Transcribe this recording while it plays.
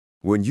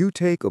When you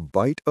take a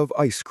bite of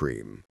ice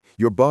cream,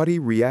 your body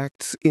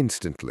reacts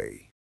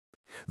instantly.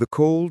 The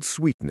cold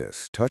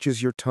sweetness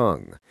touches your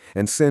tongue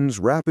and sends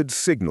rapid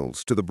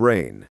signals to the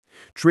brain,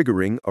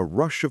 triggering a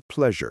rush of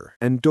pleasure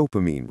and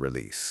dopamine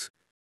release.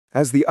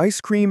 As the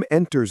ice cream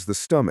enters the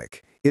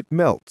stomach, it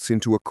melts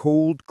into a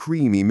cold,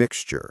 creamy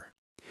mixture.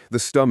 The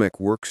stomach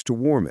works to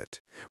warm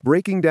it,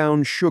 breaking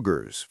down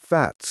sugars,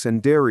 fats,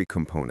 and dairy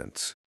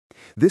components.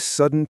 This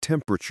sudden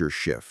temperature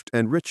shift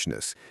and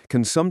richness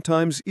can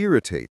sometimes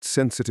irritate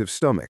sensitive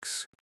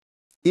stomachs.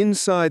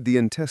 Inside the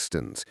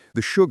intestines,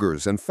 the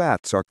sugars and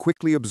fats are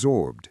quickly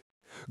absorbed.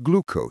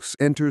 Glucose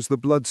enters the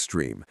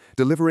bloodstream,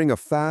 delivering a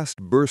fast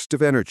burst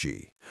of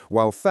energy,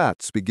 while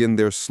fats begin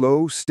their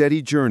slow,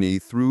 steady journey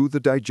through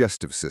the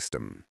digestive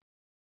system.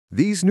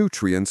 These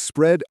nutrients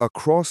spread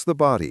across the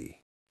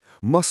body.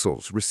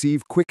 Muscles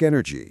receive quick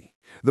energy.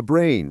 The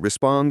brain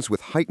responds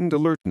with heightened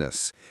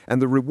alertness,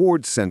 and the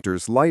reward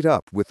centers light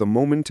up with a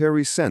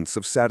momentary sense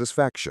of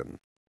satisfaction.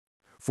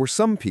 For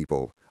some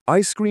people,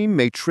 ice cream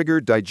may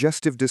trigger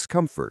digestive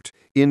discomfort,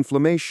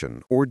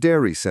 inflammation, or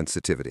dairy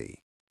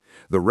sensitivity.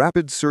 The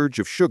rapid surge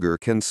of sugar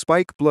can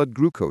spike blood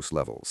glucose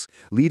levels,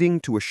 leading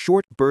to a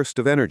short burst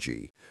of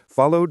energy,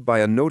 followed by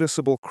a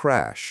noticeable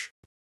crash.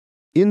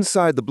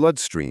 Inside the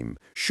bloodstream,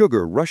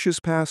 sugar rushes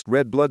past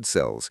red blood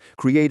cells,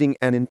 creating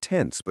an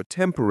intense but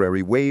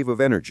temporary wave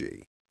of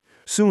energy.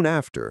 Soon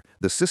after,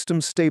 the system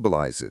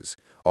stabilizes,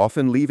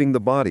 often leaving the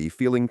body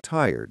feeling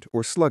tired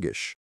or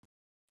sluggish.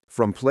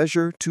 From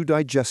pleasure to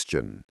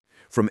digestion,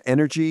 from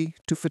energy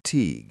to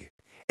fatigue,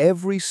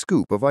 every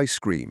scoop of ice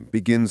cream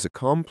begins a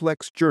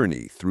complex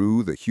journey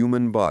through the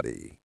human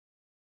body.